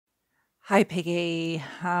Hi Piggy,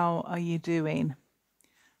 how are you doing?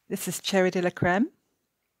 This is Cherry de la Creme.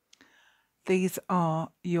 These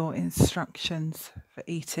are your instructions for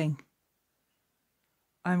eating.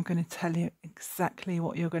 I'm going to tell you exactly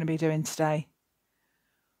what you're going to be doing today.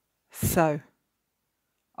 So,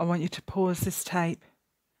 I want you to pause this tape.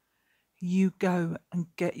 You go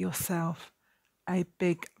and get yourself a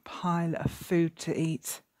big pile of food to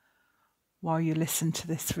eat while you listen to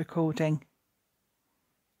this recording.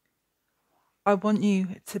 I want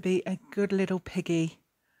you to be a good little piggy.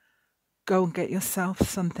 Go and get yourself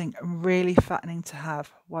something really fattening to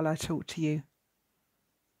have while I talk to you.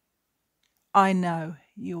 I know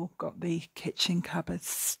you've got the kitchen cupboard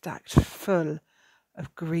stacked full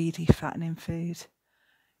of greedy fattening food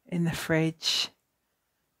in the fridge.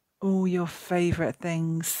 All your favourite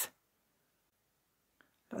things.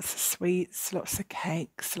 Lots of sweets, lots of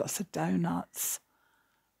cakes, lots of donuts,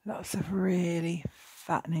 lots of really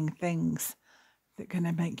fattening things that are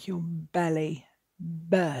going to make your belly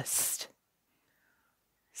burst.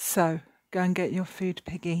 So go and get your food,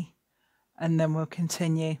 Piggy, and then we'll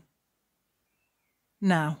continue.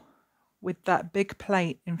 Now, with that big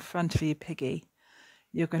plate in front of you, Piggy,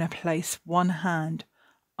 you're going to place one hand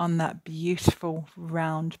on that beautiful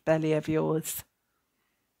round belly of yours.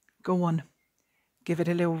 Go on, give it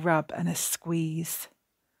a little rub and a squeeze.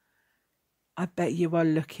 I bet you are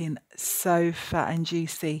looking so fat and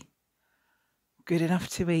juicy. Good enough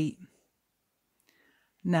to eat.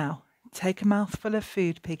 Now, take a mouthful of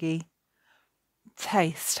food, Piggy.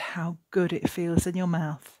 Taste how good it feels in your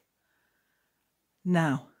mouth.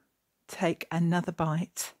 Now, take another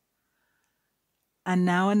bite. And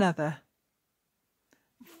now another.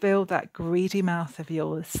 Fill that greedy mouth of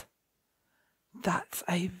yours. That's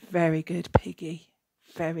a very good Piggy.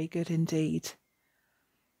 Very good indeed.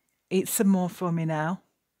 Eat some more for me now.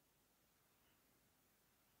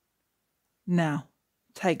 Now,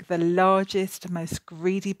 take the largest, most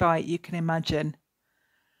greedy bite you can imagine.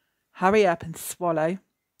 Hurry up and swallow.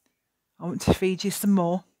 I want to feed you some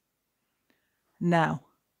more. Now,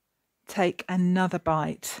 take another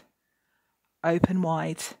bite. Open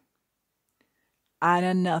wide. And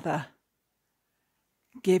another.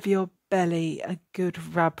 Give your belly a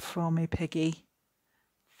good rub for me, Piggy.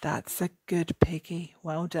 That's a good Piggy.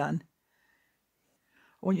 Well done.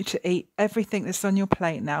 I want you to eat everything that's on your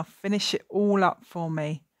plate now. Finish it all up for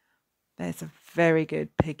me. There's a very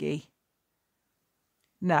good Piggy.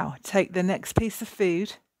 Now, take the next piece of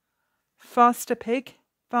food. Faster, Pig.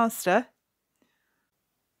 Faster.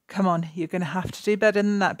 Come on, you're going to have to do better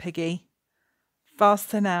than that, Piggy.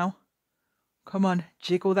 Faster now. Come on,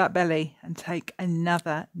 jiggle that belly and take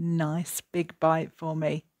another nice big bite for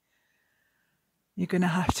me. You're going to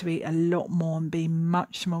have to eat a lot more and be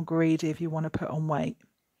much more greedy if you want to put on weight.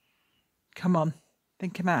 Come on,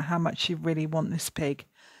 think about how much you really want this pig.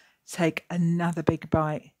 Take another big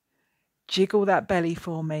bite. Jiggle that belly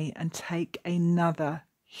for me and take another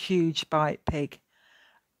huge bite, Pig.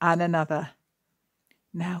 And another.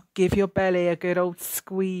 Now give your belly a good old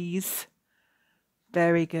squeeze.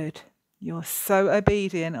 Very good. You're so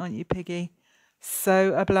obedient, aren't you, Piggy?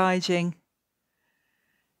 So obliging.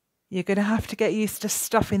 You're going to have to get used to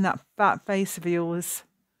stuffing that fat face of yours.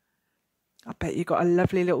 I bet you've got a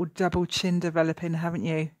lovely little double chin developing, haven't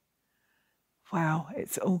you? Wow,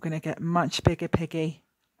 it's all going to get much bigger, Piggy.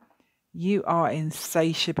 You are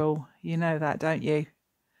insatiable. You know that, don't you?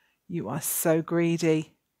 You are so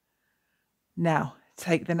greedy. Now,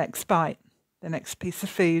 take the next bite, the next piece of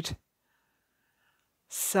food.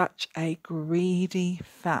 Such a greedy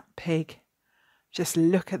fat pig. Just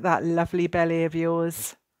look at that lovely belly of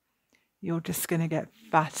yours. You're just going to get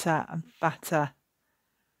fatter and fatter.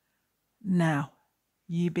 Now,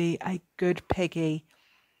 you be a good piggy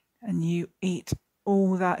and you eat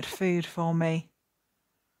all that food for me.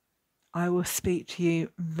 I will speak to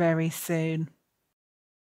you very soon.